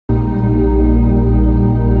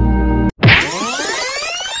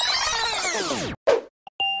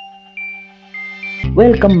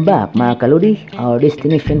Welcome back mga kaludi. Our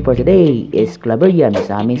destination for today is Claveria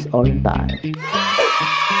Misamis Oriental.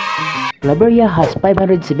 Claveria has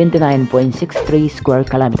 579.63 square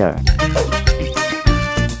kilometer.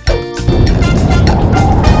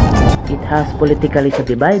 It has politically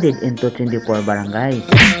subdivided into 24 barangays.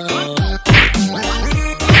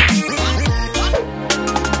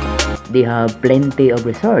 They have plenty of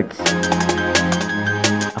resorts.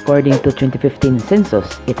 According to 2015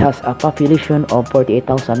 census, it has a population of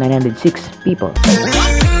 48,906 people.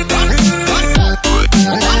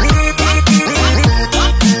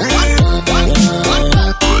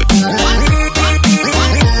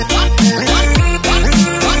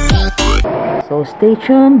 So stay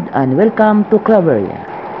tuned and welcome to Claveria.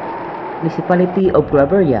 Municipality of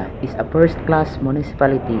Claveria is a first-class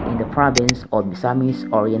municipality in the province of Misamis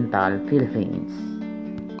Oriental, Philippines.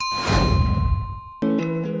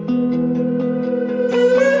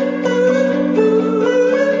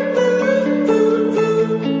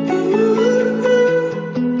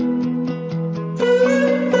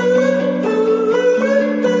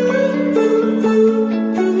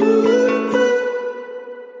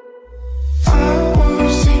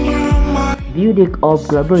 Beauty of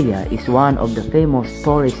Claveria is one of the famous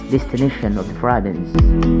tourist destinations of the province.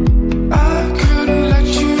 I couldn't let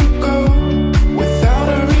you go without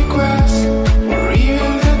a request or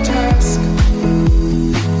even a task.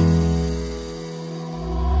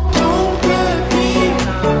 Don't let me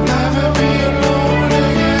never be alone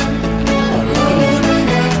again, alone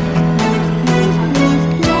again.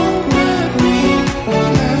 Don't let me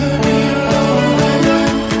never be alone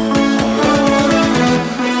again, alone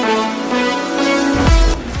again.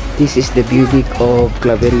 This is the beauty of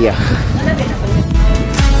Claveria.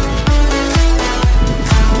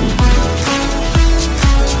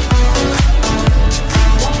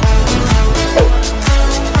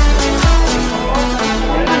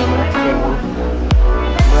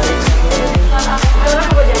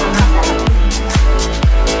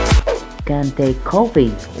 Can take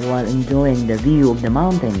coffee while enjoying the view of the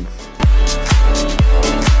mountains.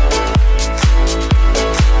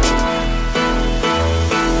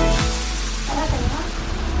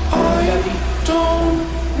 Don't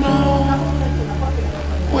know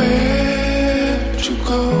where to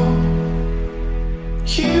go.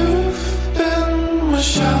 You've been my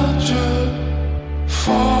shelter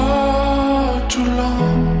for too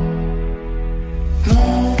long.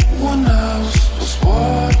 No one else was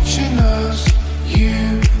watching us.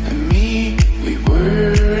 You and me, we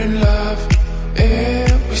were in love.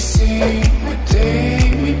 Every single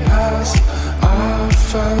day we passed, I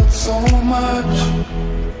felt so much.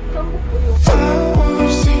 I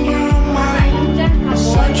was in your mind,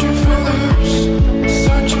 searching for lips,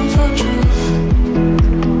 searching for truth.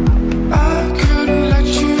 I couldn't let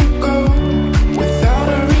you go without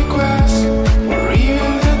a request or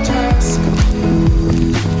even a task.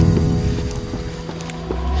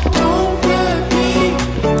 Don't let me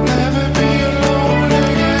never be alone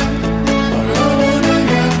again, alone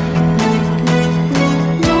again.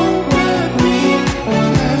 Don't let me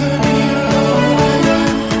never be alone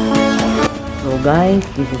again. So guys,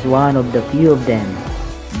 this is one of the few of them.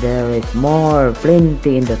 There is more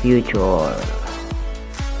plenty in the future.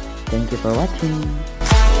 Thank you for watching.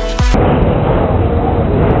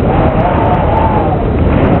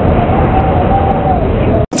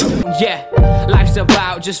 Yeah, life's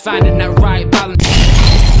about just finding that right balance.